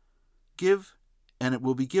 Give, and it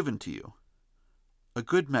will be given to you. A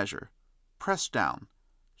good measure, pressed down,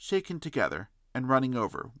 shaken together, and running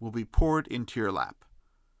over, will be poured into your lap.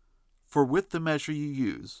 For with the measure you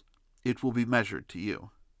use, it will be measured to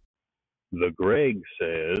you. The Greg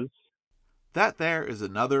says, That there is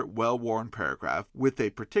another well-worn paragraph with a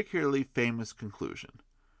particularly famous conclusion,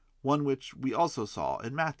 one which we also saw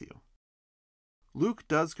in Matthew. Luke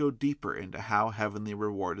does go deeper into how heavenly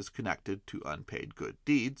reward is connected to unpaid good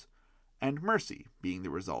deeds, and mercy being the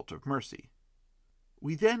result of mercy.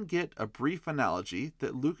 We then get a brief analogy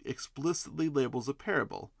that Luke explicitly labels a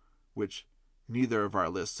parable, which neither of our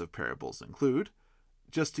lists of parables include,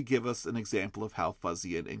 just to give us an example of how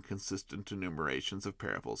fuzzy and inconsistent enumerations of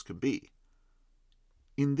parables can be.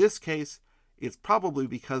 In this case, it's probably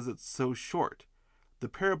because it's so short. The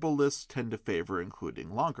parable lists tend to favor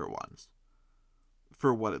including longer ones.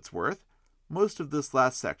 For what it's worth, most of this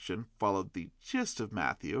last section followed the gist of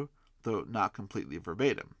Matthew, though not completely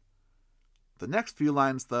verbatim. The next few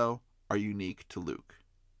lines, though, are unique to Luke.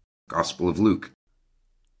 Gospel of Luke.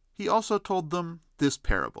 He also told them this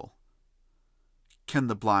parable. Can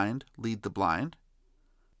the blind lead the blind?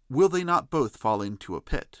 Will they not both fall into a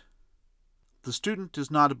pit? The student is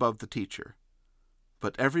not above the teacher,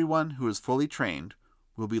 but everyone who is fully trained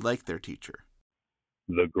will be like their teacher.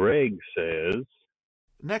 The Greg says,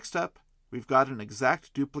 Next up, we've got an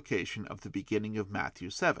exact duplication of the beginning of Matthew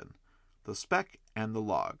 7, the speck and the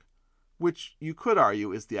log, which you could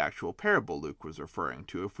argue is the actual parable Luke was referring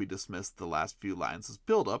to if we dismissed the last few lines as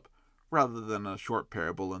build-up, rather than a short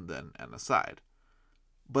parable and then an aside.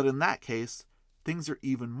 But in that case, things are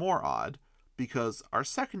even more odd, because our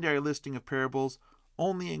secondary listing of parables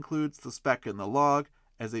only includes the speck and the log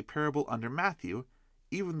as a parable under Matthew,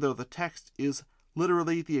 even though the text is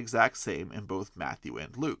literally the exact same in both Matthew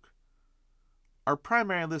and Luke. Our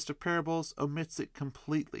primary list of parables omits it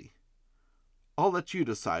completely. I'll let you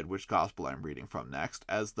decide which gospel I'm reading from next,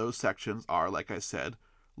 as those sections are, like I said,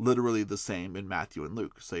 literally the same in Matthew and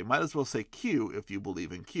Luke, so you might as well say Q if you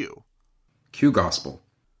believe in Q. Q Gospel.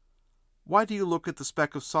 Why do you look at the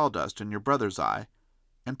speck of sawdust in your brother's eye,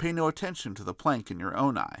 and pay no attention to the plank in your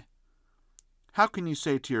own eye? How can you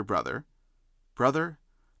say to your brother, Brother,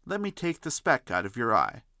 let me take the speck out of your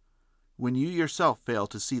eye, when you yourself fail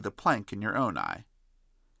to see the plank in your own eye?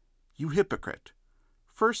 You hypocrite!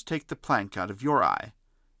 First take the plank out of your eye,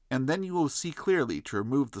 and then you will see clearly to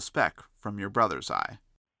remove the speck from your brother's eye.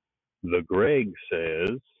 The Greg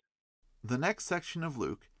says, The next section of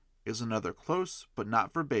Luke is another close but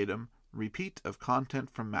not verbatim repeat of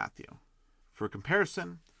content from Matthew. For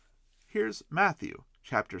comparison, here's Matthew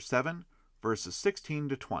chapter 7, verses 16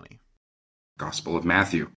 to 20. Gospel of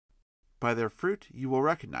Matthew. By their fruit you will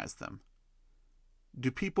recognize them.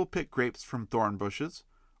 Do people pick grapes from thorn bushes,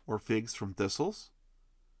 or figs from thistles?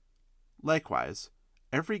 Likewise,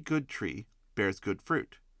 every good tree bears good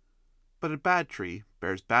fruit, but a bad tree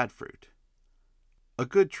bears bad fruit. A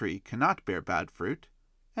good tree cannot bear bad fruit,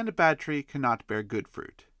 and a bad tree cannot bear good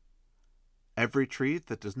fruit. Every tree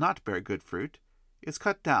that does not bear good fruit is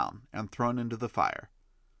cut down and thrown into the fire.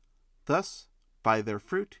 Thus, by their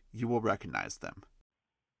fruit you will recognize them.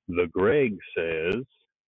 The Greg says,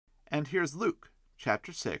 And here's Luke,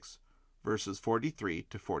 chapter 6, verses 43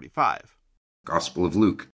 to 45. Gospel of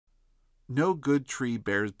Luke. No good tree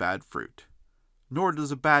bears bad fruit, nor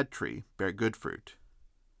does a bad tree bear good fruit.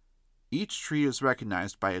 Each tree is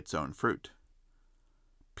recognized by its own fruit.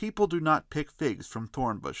 People do not pick figs from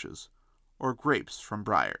thorn bushes, or grapes from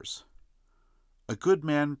briars. A good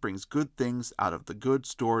man brings good things out of the good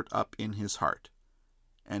stored up in his heart,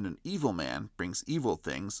 and an evil man brings evil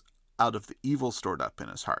things out of the evil stored up in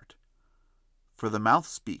his heart. For the mouth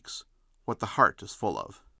speaks what the heart is full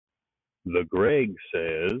of. The Greg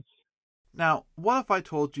says, Now, what if I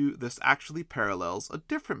told you this actually parallels a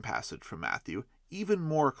different passage from Matthew even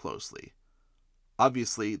more closely?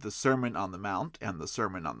 Obviously, the Sermon on the Mount and the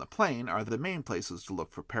Sermon on the Plain are the main places to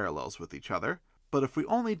look for parallels with each other, but if we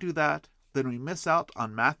only do that, then we miss out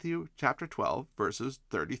on Matthew chapter 12, verses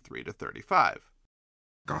 33 to 35.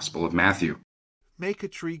 Gospel of Matthew. Make a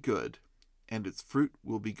tree good, and its fruit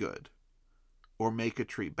will be good. Or make a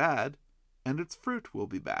tree bad, and its fruit will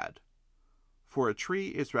be bad. For a tree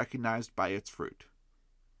is recognized by its fruit.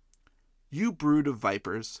 You brood of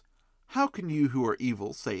vipers, how can you who are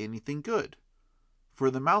evil say anything good? For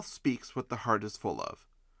the mouth speaks what the heart is full of.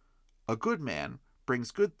 A good man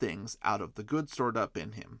brings good things out of the good stored up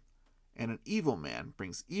in him, and an evil man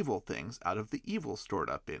brings evil things out of the evil stored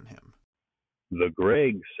up in him. The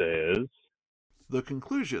Greg says, The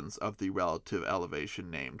conclusions of the relative elevation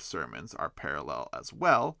named sermons are parallel as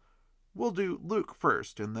well. We'll do Luke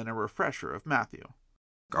first and then a refresher of Matthew.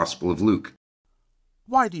 Gospel of Luke.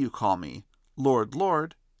 Why do you call me, Lord,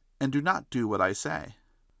 Lord, and do not do what I say?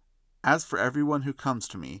 As for everyone who comes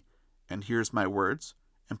to me and hears my words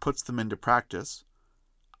and puts them into practice,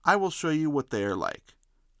 I will show you what they are like.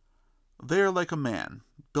 They are like a man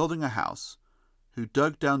building a house who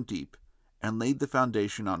dug down deep and laid the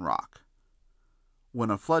foundation on rock. When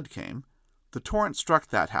a flood came, the torrent struck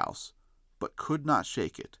that house, but could not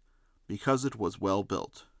shake it, because it was well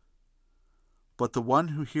built. But the one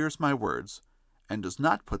who hears my words and does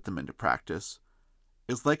not put them into practice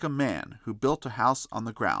is like a man who built a house on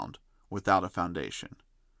the ground without a foundation.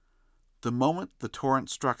 The moment the torrent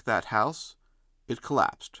struck that house, it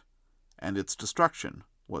collapsed, and its destruction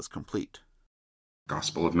was complete.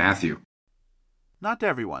 Gospel of Matthew. Not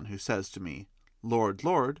everyone who says to me, Lord,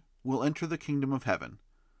 Lord, will enter the kingdom of heaven,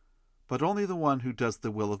 but only the one who does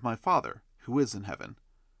the will of my Father, who is in heaven.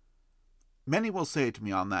 Many will say to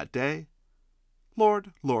me on that day,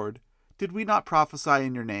 Lord, Lord, did we not prophesy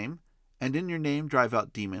in your name, and in your name drive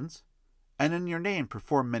out demons, and in your name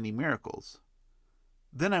perform many miracles?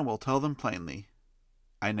 Then I will tell them plainly,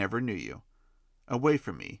 I never knew you. Away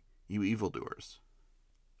from me, you evildoers.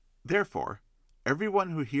 Therefore, everyone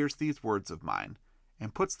who hears these words of mine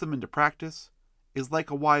and puts them into practice is like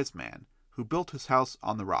a wise man who built his house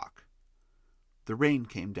on the rock. The rain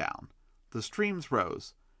came down, the streams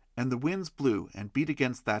rose, and the winds blew and beat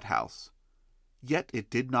against that house. Yet it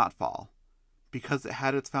did not fall, because it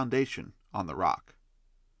had its foundation on the rock.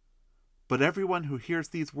 But everyone who hears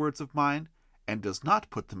these words of mine and does not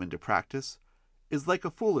put them into practice is like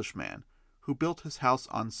a foolish man who built his house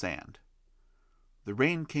on sand. The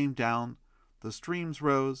rain came down, the streams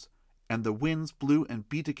rose, and the winds blew and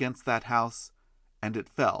beat against that house, and it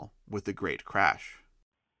fell with a great crash.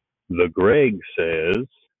 The Greg says,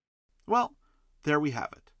 Well, there we have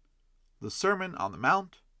it. The Sermon on the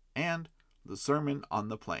Mount and the Sermon on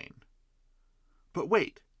the Plain. But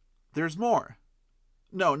wait, there's more.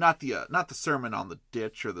 No, not the Sermon on the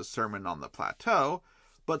Ditch or the Sermon on the Plateau,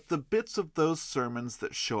 but the bits of those sermons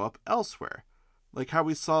that show up elsewhere, like how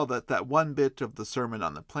we saw that one bit of the Sermon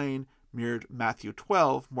on the Plain mirrored Matthew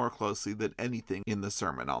 12 more closely than anything in the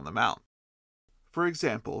Sermon on the Mount. For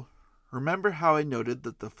example, remember how I noted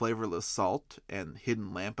that the flavorless salt and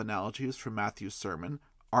hidden lamp analogies from Matthew's sermon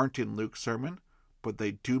aren't in Luke's sermon, but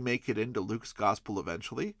they do make it into Luke's gospel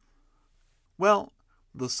eventually? Well,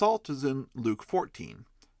 the salt is in Luke 14,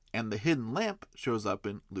 and the hidden lamp shows up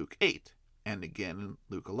in Luke 8, and again in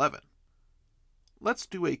Luke 11. Let's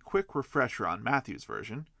do a quick refresher on Matthew's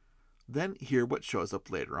version, then hear what shows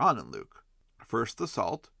up later on in Luke. First the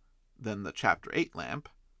salt, then the chapter 8 lamp,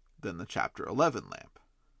 then the chapter 11 lamp.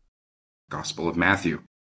 Gospel of Matthew.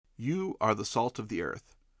 You are the salt of the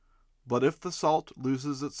earth. But if the salt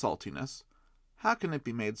loses its saltiness, how can it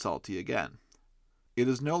be made salty again? It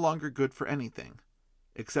is no longer good for anything,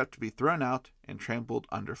 except to be thrown out and trampled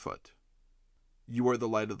underfoot. You are the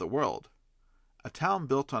light of the world. A town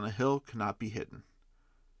built on a hill cannot be hidden.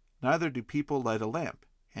 Neither do people light a lamp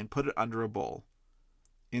and put it under a bowl.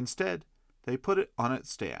 Instead, they put it on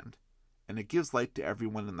its stand, and it gives light to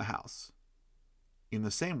everyone in the house. In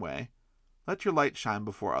the same way, let your light shine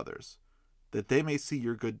before others, that they may see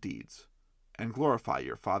your good deeds, and glorify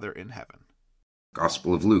your Father in heaven.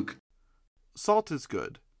 Gospel of Luke. Salt is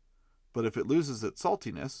good, but if it loses its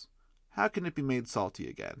saltiness, how can it be made salty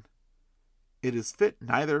again? It is fit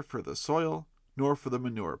neither for the soil nor for the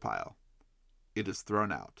manure pile. It is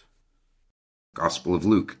thrown out. Gospel of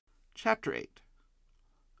Luke. Chapter 8.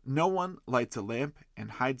 No one lights a lamp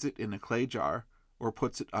and hides it in a clay jar or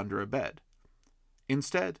puts it under a bed.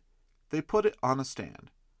 Instead, they put it on a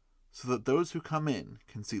stand, so that those who come in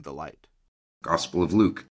can see the light. Gospel of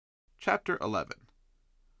Luke. Chapter 11.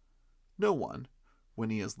 No one, when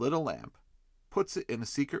he has lit a lamp, puts it in a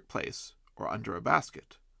secret place or under a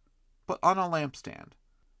basket, but on a lampstand,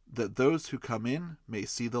 that those who come in may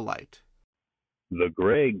see the light. The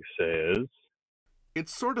Greg says,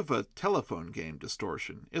 It's sort of a telephone game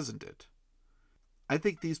distortion, isn't it? I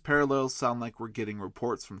think these parallels sound like we're getting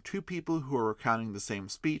reports from two people who are recounting the same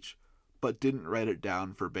speech, but didn't write it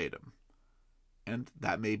down verbatim. And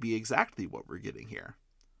that may be exactly what we're getting here.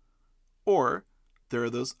 Or there are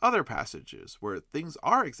those other passages where things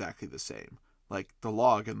are exactly the same, like the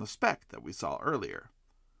log and the speck that we saw earlier.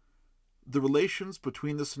 The relations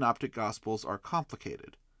between the Synoptic Gospels are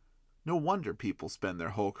complicated. No wonder people spend their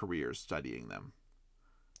whole careers studying them.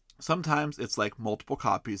 Sometimes it's like multiple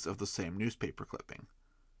copies of the same newspaper clipping.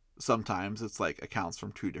 Sometimes it's like accounts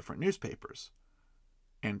from two different newspapers.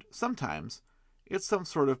 And sometimes it's some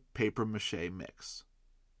sort of papier-mâché mix.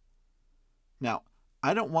 Now,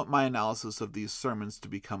 I don't want my analysis of these sermons to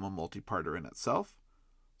become a multi-parter in itself,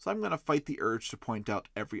 so I'm going to fight the urge to point out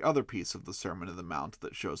every other piece of the Sermon on the Mount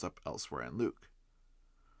that shows up elsewhere in Luke.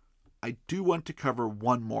 I do want to cover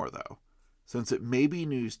one more, though, since it may be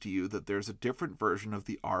news to you that there's a different version of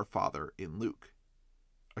the Our Father in Luke.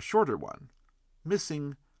 A shorter one,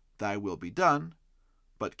 missing Thy will be done,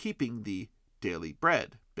 but keeping the daily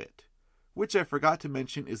bread bit, which I forgot to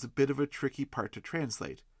mention is a bit of a tricky part to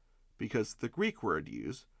translate, because the Greek word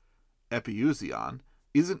used, epiousion,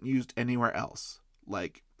 isn't used anywhere else,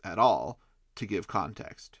 like at all, to give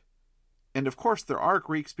context. And of course there are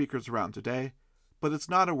Greek speakers around today, but it's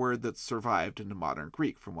not a word that's survived into modern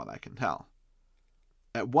Greek from what I can tell.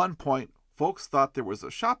 At one point, folks thought there was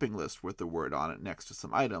a shopping list with the word on it next to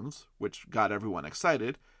some items, which got everyone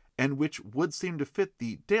excited, and which would seem to fit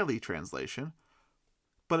the daily translation,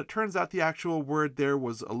 but it turns out the actual word there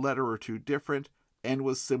was a letter or two different and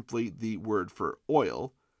was simply the word for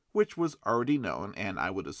oil, which was already known and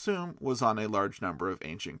I would assume was on a large number of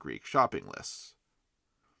ancient Greek shopping lists.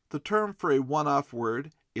 The term for a one-off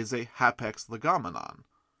word is a hapax legomenon,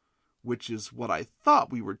 which is what I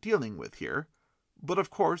thought we were dealing with here, but of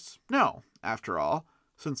course, no. After all,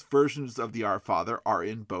 since versions of the Our Father are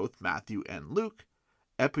in both Matthew and Luke,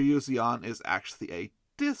 epiousion is actually a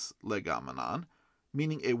dyslegomenon,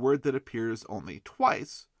 meaning a word that appears only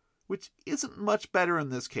twice, which isn't much better in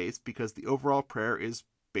this case because the overall prayer is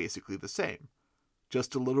basically the same,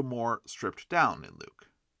 just a little more stripped down in Luke.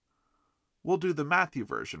 We'll do the Matthew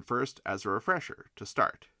version first as a refresher to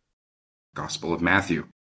start. Gospel of Matthew.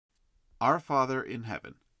 Our Father in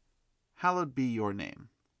heaven, hallowed be your name.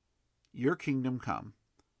 Your kingdom come,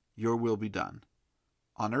 your will be done,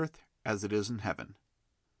 on earth as it is in heaven.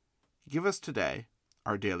 Give us today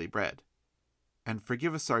our daily bread, and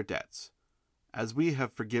forgive us our debts, as we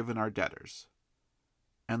have forgiven our debtors.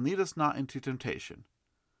 And lead us not into temptation,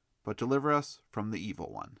 but deliver us from the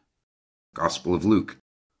evil one. Gospel of Luke.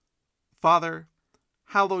 Father,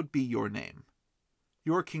 hallowed be your name.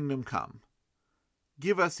 Your kingdom come.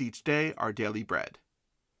 Give us each day our daily bread.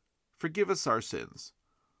 Forgive us our sins,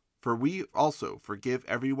 for we also forgive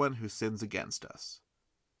everyone who sins against us.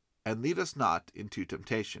 And lead us not into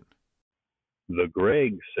temptation. The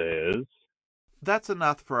Greg says, That's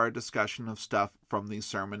enough for our discussion of stuff from the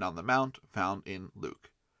Sermon on the Mount found in Luke.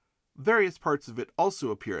 Various parts of it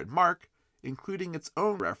also appear in Mark, including its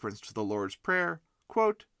own reference to the Lord's Prayer,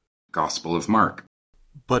 quote, Gospel of Mark.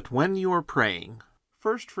 But when you are praying,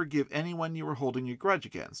 first forgive anyone you are holding a grudge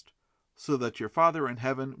against, so that your Father in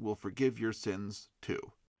heaven will forgive your sins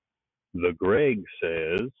too. The Greg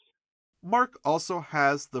says, Mark also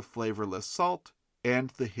has the flavorless salt and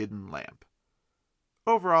the hidden lamp.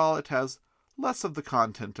 Overall, it has less of the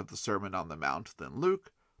content of the Sermon on the Mount than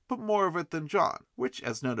Luke, but more of it than John, which,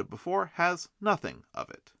 as noted before, has nothing of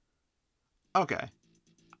it. Okay,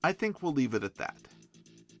 I think we'll leave it at that.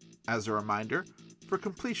 As a reminder, for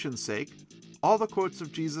completion's sake, all the quotes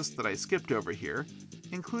of Jesus that I skipped over here,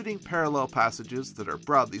 including parallel passages that are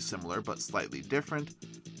broadly similar but slightly different,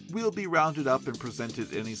 will be rounded up and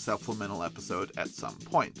presented in a supplemental episode at some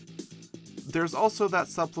point. There's also that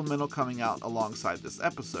supplemental coming out alongside this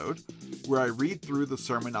episode, where I read through the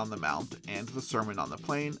Sermon on the Mount and the Sermon on the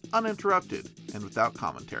Plain uninterrupted and without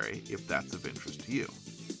commentary, if that's of interest to you.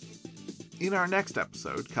 In our next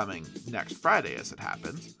episode, coming next Friday as it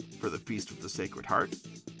happens, for the Feast of the Sacred Heart,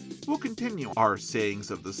 we'll continue our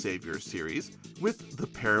Sayings of the Savior series with the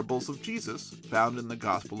Parables of Jesus found in the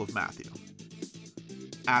Gospel of Matthew.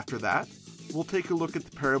 After that, we'll take a look at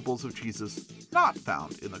the parables of Jesus not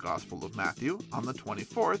found in the Gospel of Matthew on the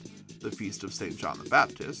 24th, the Feast of St. John the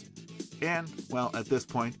Baptist, and, well, at this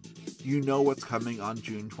point, you know what's coming on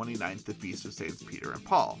June 29th, the Feast of Saints Peter and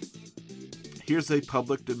Paul. Here's a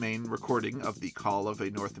public domain recording of the Call of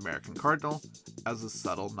a North American Cardinal as a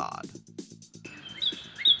subtle nod.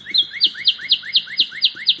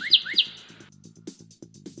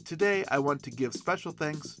 Today, I want to give special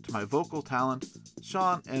thanks to my vocal talent,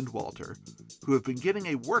 Sean and Walter, who have been getting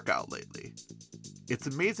a workout lately. It's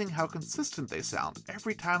amazing how consistent they sound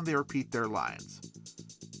every time they repeat their lines.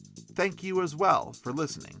 Thank you as well for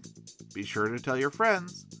listening. Be sure to tell your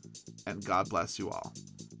friends, and God bless you all.